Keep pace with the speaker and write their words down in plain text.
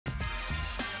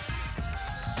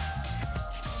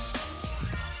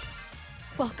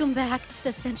Welcome back to the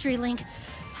CenturyLink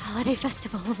Holiday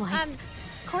Festival of Lights.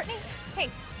 Courtney? Hey,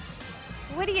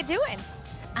 what are you doing?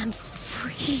 I'm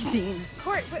freezing.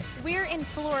 Court, we're in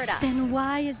Florida. Then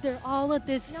why is there all of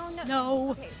this snow?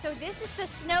 Okay, so this is the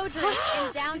snowdrift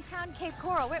in downtown Cape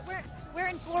Coral. We're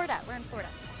in Florida. We're in Florida.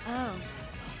 Oh,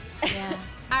 yeah.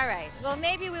 All right. Well,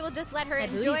 maybe we will just let her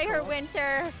enjoy her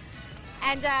winter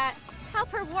and help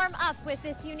her warm up with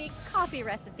this unique coffee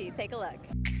recipe. Take a look.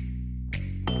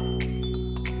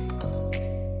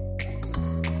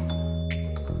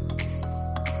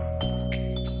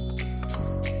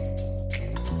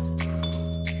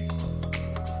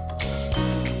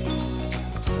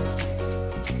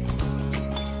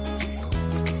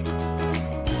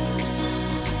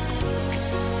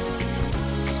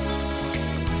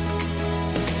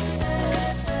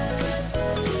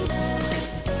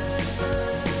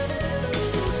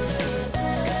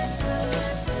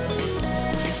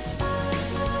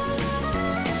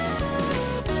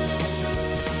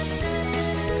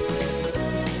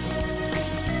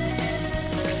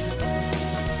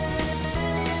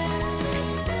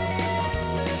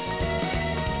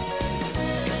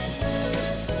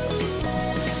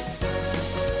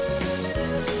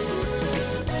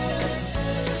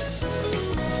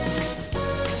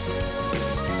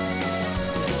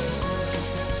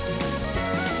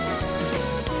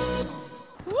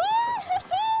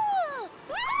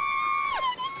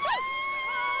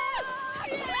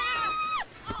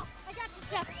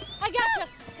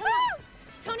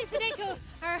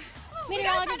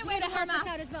 Meteorologist here to help us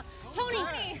out as well.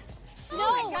 Tony,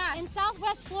 snow in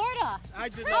Southwest Florida.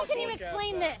 How can you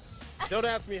explain this? Don't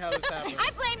ask me how this happened. I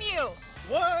blame you.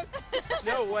 What?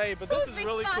 No way, but this is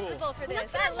really cool. Who's responsible for this?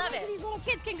 I love it. These little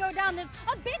kids can go down this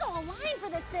a big old line for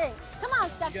this thing. Come on,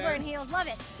 Steph's wearing heels. Love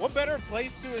it. What better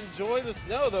place to enjoy the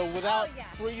snow though without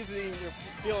freezing or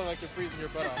feeling like you're freezing your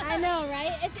butt off? I know,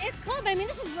 right? It's cold, but I mean,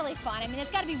 this is really fun. I mean,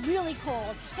 it's got to be really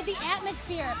cold. But the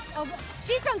atmosphere. Oh,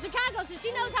 she's from Chicago, so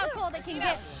she knows how cold it can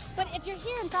get. But if you're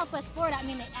here in Southwest Florida, I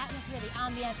mean, the atmosphere, the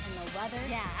ambience, and the weather,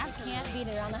 you can't beat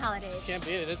it around the holidays. Can't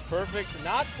beat it. It's perfect.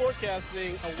 Not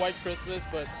forecasting a white Christmas,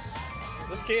 but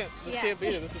this can't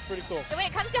beat it. This is pretty cool. So when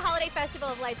it comes to Holiday Festival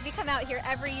of Lights, we come out here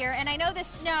every year, and I know the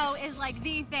snow is like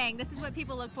the thing. This is what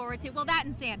people look forward to. Well, that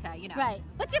and Santa, you know. Right.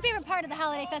 What's your favorite part of the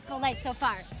Holiday Festival of Lights so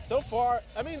far? So far,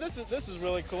 I mean, this is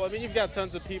really cool. I mean, you've got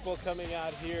tons of people coming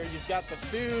out here. You've got the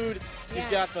food. You've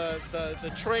got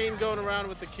the train going around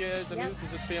with the kids. I mean, this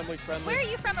is just family friendly. Where are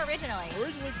you from originally?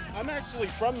 Originally, I'm actually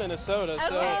from Minnesota,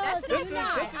 so this is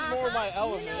more my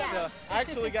element. So I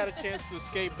actually got a chance to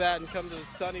escape that and come to the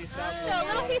sunny Southwest. So a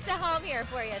little piece of home here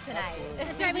for you tonight.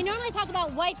 That's right. We normally talk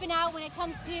about wiping out when it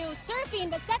comes to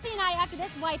surfing, but Stephanie and I, after this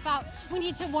wipe out, we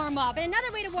need to warm up. And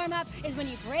another way to warm up is when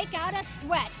you break out a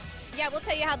sweat. Yeah, we'll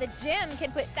tell you how the gym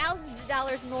can put thousands of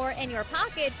dollars more in your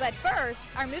pocket. But first,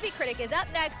 our movie critic is up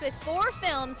next with 4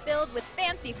 films filled with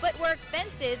fancy footwork,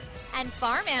 fences, and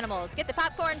farm animals. Get the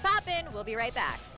popcorn poppin'. We'll be right back.